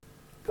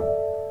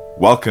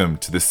Welcome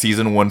to the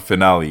Season 1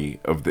 finale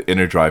of the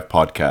Inner Drive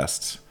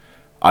podcast.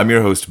 I'm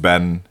your host,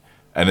 Ben,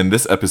 and in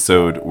this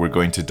episode, we're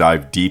going to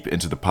dive deep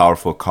into the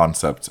powerful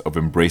concept of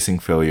embracing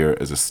failure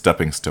as a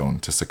stepping stone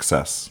to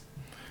success.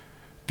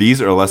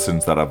 These are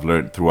lessons that I've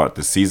learned throughout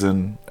the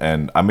season,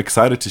 and I'm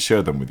excited to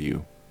share them with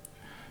you.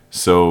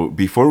 So,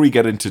 before we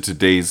get into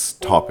today's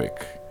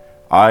topic,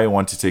 I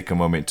want to take a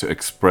moment to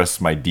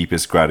express my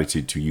deepest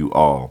gratitude to you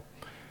all,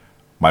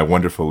 my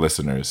wonderful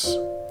listeners.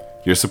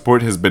 Your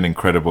support has been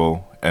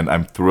incredible, and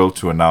I'm thrilled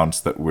to announce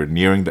that we're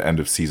nearing the end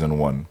of Season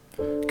 1,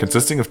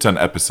 consisting of 10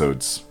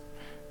 episodes.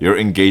 Your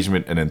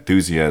engagement and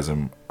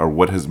enthusiasm are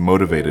what has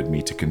motivated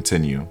me to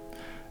continue,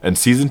 and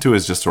Season 2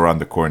 is just around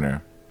the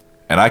corner,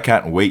 and I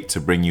can't wait to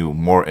bring you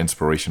more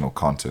inspirational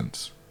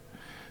content.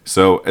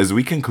 So, as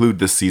we conclude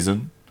this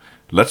season,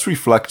 let's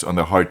reflect on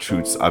the hard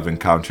truths I've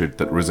encountered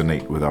that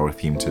resonate with our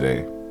theme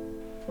today.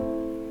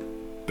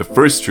 The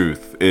first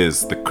truth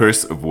is the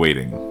curse of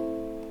waiting.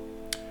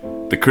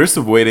 The curse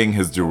of waiting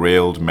has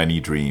derailed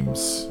many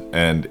dreams,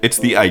 and it's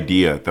the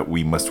idea that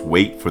we must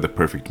wait for the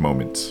perfect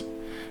moment,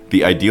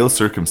 the ideal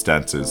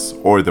circumstances,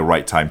 or the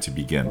right time to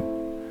begin.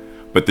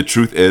 But the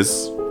truth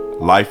is,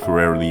 life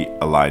rarely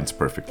aligns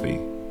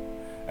perfectly,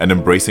 and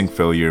embracing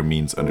failure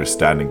means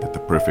understanding that the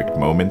perfect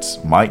moment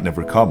might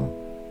never come.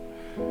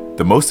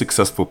 The most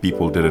successful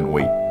people didn't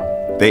wait.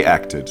 They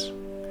acted.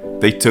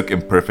 They took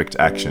imperfect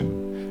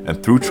action,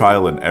 and through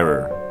trial and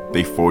error,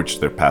 they forged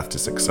their path to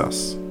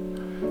success.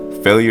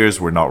 Failures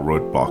were not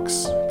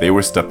roadblocks, they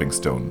were stepping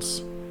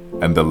stones.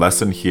 And the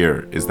lesson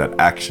here is that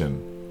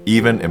action,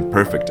 even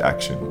imperfect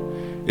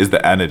action, is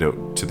the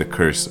antidote to the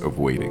curse of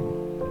waiting.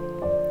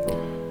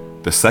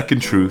 The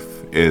second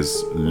truth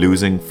is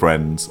losing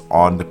friends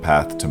on the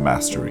path to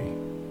mastery.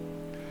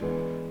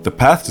 The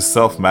path to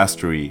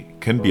self-mastery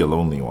can be a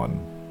lonely one.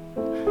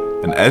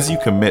 And as you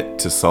commit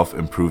to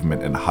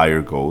self-improvement and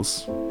higher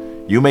goals,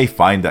 you may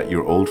find that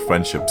your old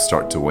friendships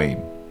start to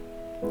wane.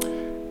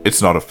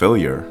 It's not a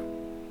failure.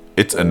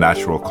 It's a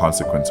natural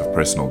consequence of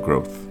personal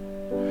growth.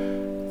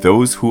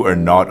 Those who are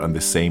not on the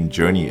same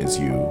journey as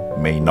you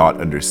may not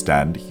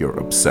understand your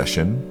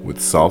obsession with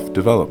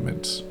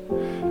self-development,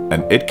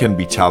 and it can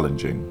be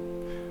challenging.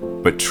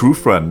 But true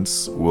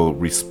friends will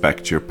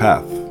respect your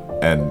path,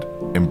 and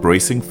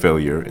embracing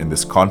failure in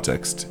this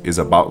context is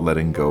about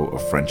letting go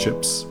of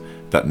friendships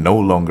that no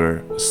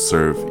longer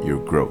serve your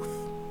growth,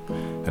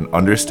 and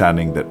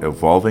understanding that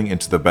evolving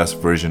into the best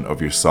version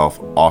of yourself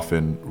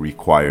often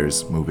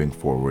requires moving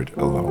forward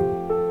alone.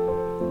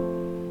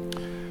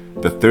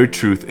 The third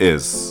truth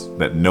is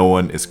that no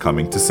one is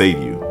coming to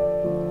save you.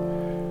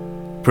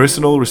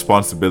 Personal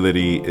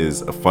responsibility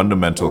is a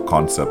fundamental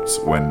concept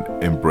when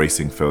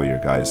embracing failure,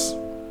 guys.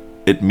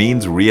 It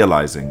means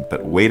realizing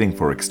that waiting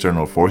for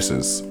external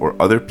forces or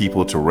other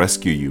people to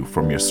rescue you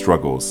from your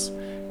struggles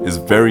is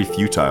very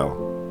futile,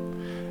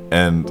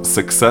 and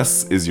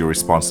success is your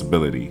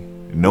responsibility.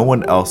 No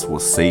one else will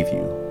save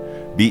you,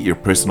 be it your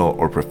personal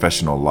or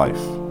professional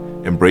life.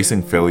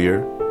 Embracing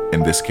failure,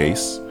 in this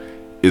case,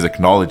 is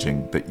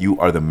acknowledging that you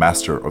are the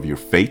master of your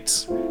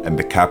fate and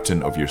the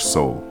captain of your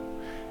soul.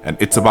 And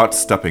it's about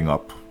stepping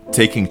up,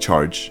 taking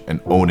charge, and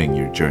owning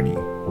your journey.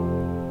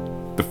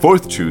 The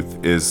fourth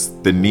truth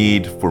is the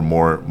need for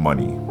more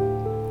money.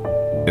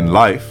 In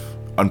life,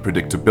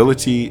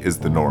 unpredictability is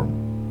the norm.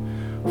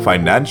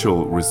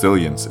 Financial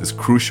resilience is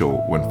crucial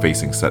when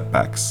facing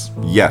setbacks,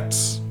 yet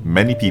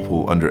many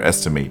people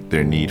underestimate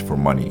their need for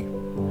money.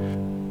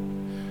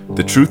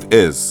 The truth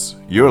is,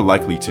 you're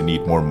likely to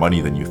need more money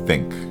than you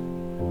think.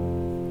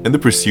 In the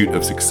pursuit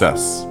of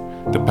success,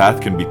 the path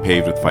can be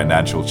paved with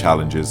financial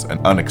challenges and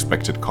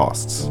unexpected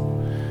costs.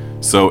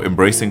 So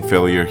embracing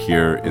failure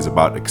here is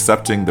about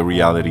accepting the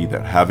reality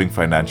that having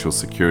financial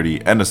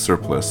security and a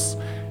surplus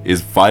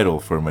is vital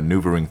for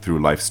maneuvering through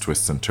life's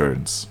twists and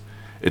turns.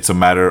 It's a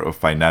matter of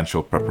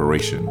financial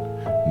preparation,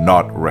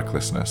 not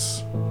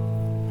recklessness.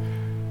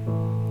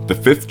 The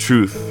fifth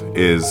truth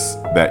is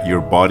that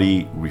your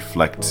body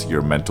reflects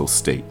your mental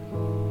state.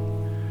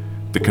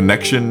 The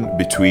connection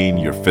between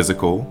your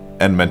physical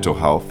and mental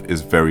health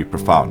is very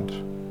profound,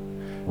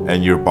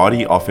 and your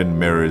body often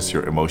mirrors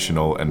your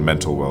emotional and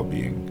mental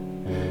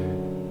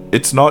well-being.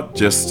 It's not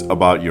just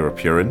about your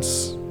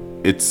appearance,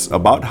 it's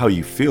about how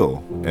you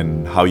feel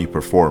and how you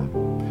perform,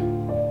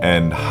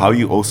 and how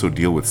you also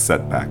deal with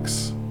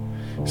setbacks.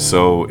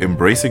 So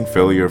embracing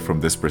failure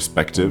from this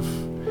perspective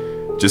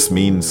just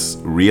means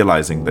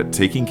realizing that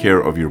taking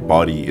care of your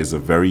body is a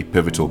very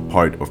pivotal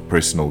part of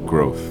personal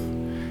growth.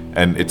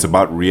 And it's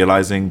about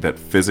realizing that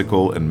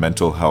physical and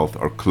mental health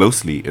are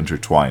closely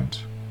intertwined.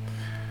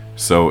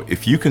 So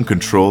if you can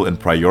control and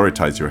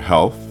prioritize your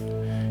health,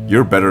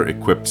 you're better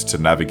equipped to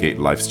navigate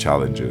life's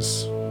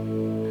challenges.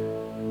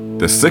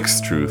 The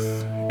sixth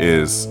truth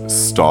is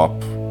stop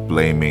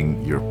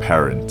blaming your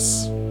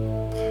parents.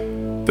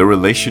 The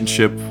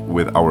relationship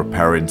with our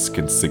parents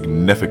can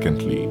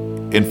significantly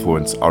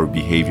influence our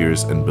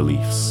behaviors and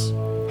beliefs.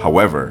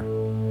 However,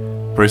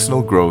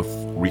 personal growth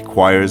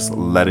requires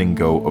letting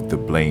go of the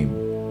blame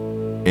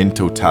in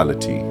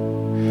totality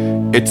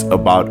It's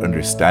about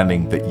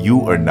understanding that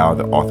you are now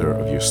the author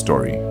of your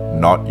story,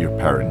 not your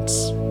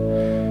parents.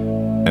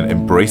 And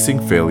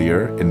embracing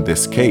failure in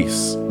this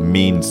case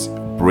means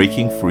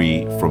breaking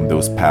free from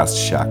those past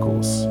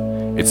shackles.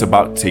 It's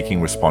about taking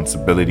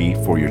responsibility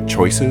for your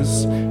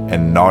choices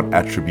and not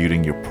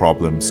attributing your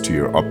problems to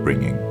your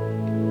upbringing.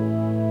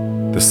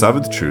 The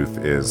seventh truth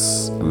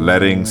is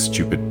letting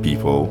stupid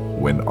people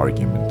win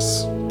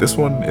arguments. This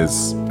one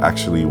is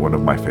actually one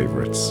of my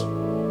favorites,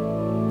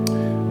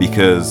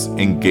 because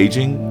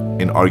engaging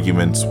in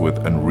arguments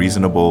with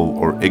unreasonable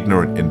or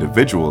ignorant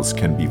individuals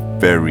can be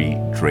very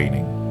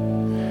draining.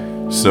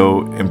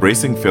 So,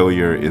 embracing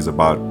failure is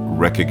about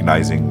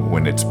recognizing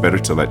when it's better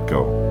to let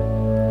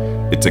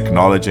go. It's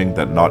acknowledging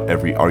that not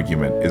every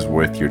argument is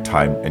worth your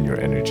time and your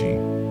energy.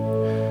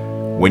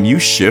 When you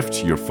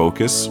shift your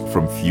focus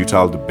from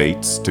futile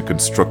debates to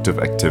constructive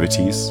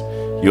activities,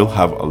 you'll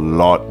have a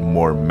lot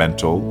more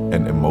mental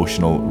and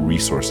emotional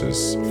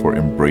resources for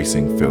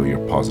embracing failure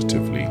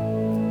positively.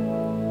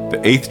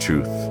 The eighth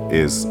truth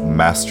is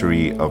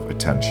mastery of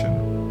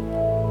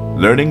attention.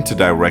 Learning to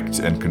direct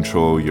and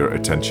control your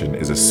attention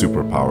is a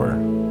superpower,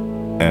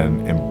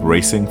 and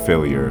embracing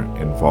failure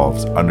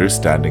involves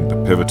understanding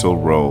the pivotal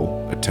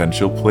role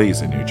attention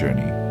plays in your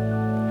journey.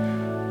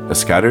 A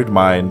scattered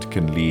mind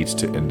can lead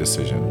to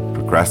indecision,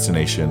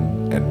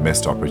 procrastination, and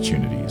missed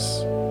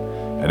opportunities.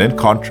 And in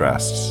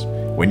contrast,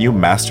 when you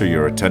master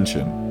your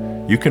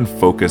attention, you can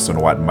focus on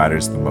what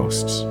matters the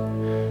most.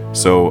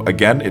 So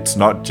again, it's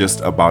not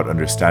just about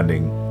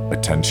understanding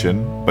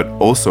attention, but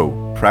also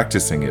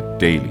practicing it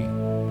daily.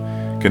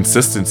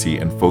 Consistency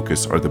and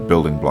focus are the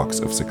building blocks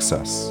of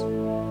success.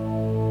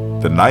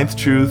 The ninth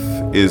truth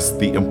is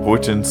the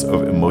importance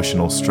of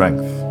emotional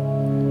strength.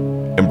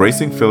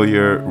 Embracing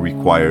failure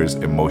requires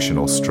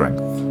emotional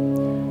strength.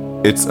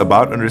 It's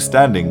about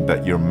understanding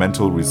that your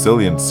mental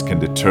resilience can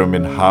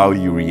determine how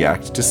you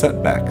react to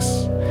setbacks.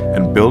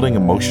 And building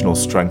emotional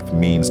strength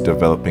means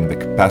developing the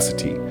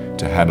capacity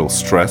to handle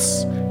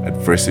stress,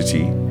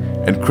 adversity,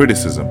 and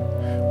criticism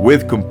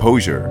with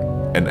composure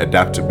and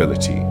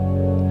adaptability.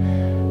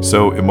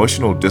 So,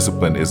 emotional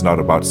discipline is not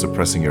about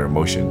suppressing your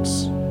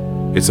emotions.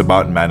 It's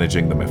about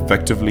managing them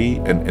effectively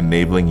and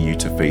enabling you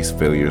to face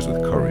failures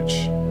with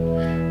courage.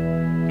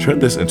 Turn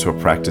this into a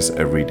practice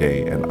every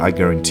day, and I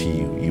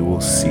guarantee you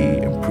will see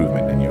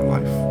improvement in your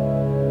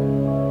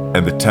life.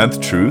 And the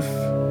 10th truth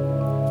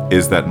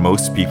is that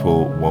most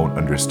people won't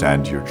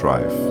understand your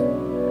drive.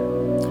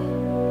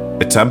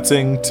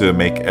 Attempting to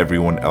make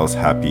everyone else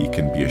happy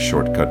can be a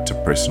shortcut to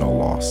personal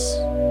loss.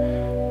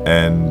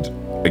 And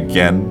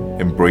again,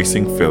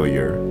 embracing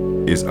failure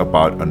is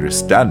about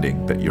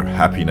understanding that your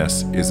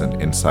happiness is an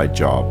inside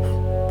job.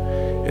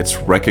 It's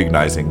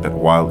recognizing that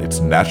while it's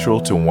natural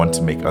to want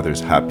to make others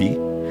happy,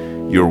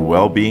 your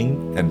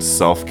well-being and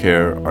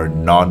self-care are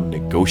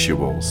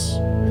non-negotiables.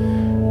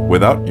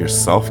 Without your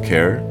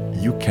self-care,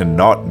 you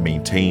cannot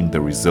maintain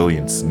the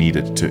resilience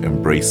needed to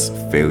embrace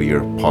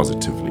failure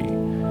positively.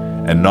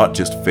 And not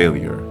just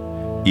failure,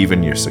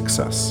 even your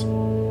success.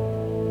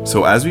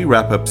 So as we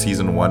wrap up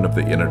season 1 of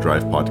the Inner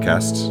Drive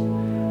podcast,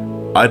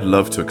 I'd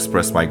love to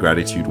express my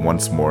gratitude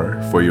once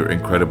more for your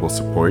incredible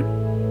support.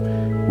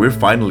 We're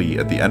finally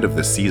at the end of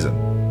this season,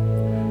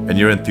 and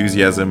your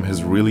enthusiasm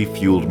has really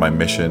fueled my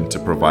mission to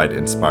provide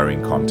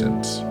inspiring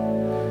content.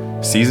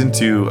 Season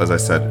 2, as I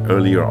said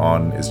earlier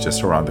on, is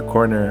just around the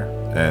corner,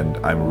 and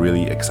I'm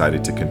really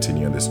excited to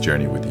continue on this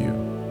journey with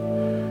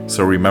you.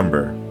 So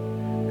remember,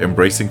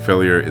 embracing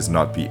failure is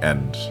not the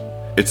end.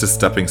 It's a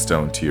stepping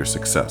stone to your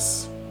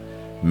success.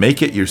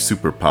 Make it your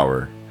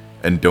superpower,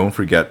 and don't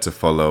forget to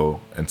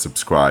follow and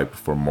subscribe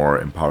for more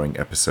empowering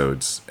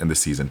episodes in the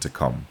season to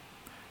come.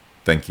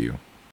 Thank you.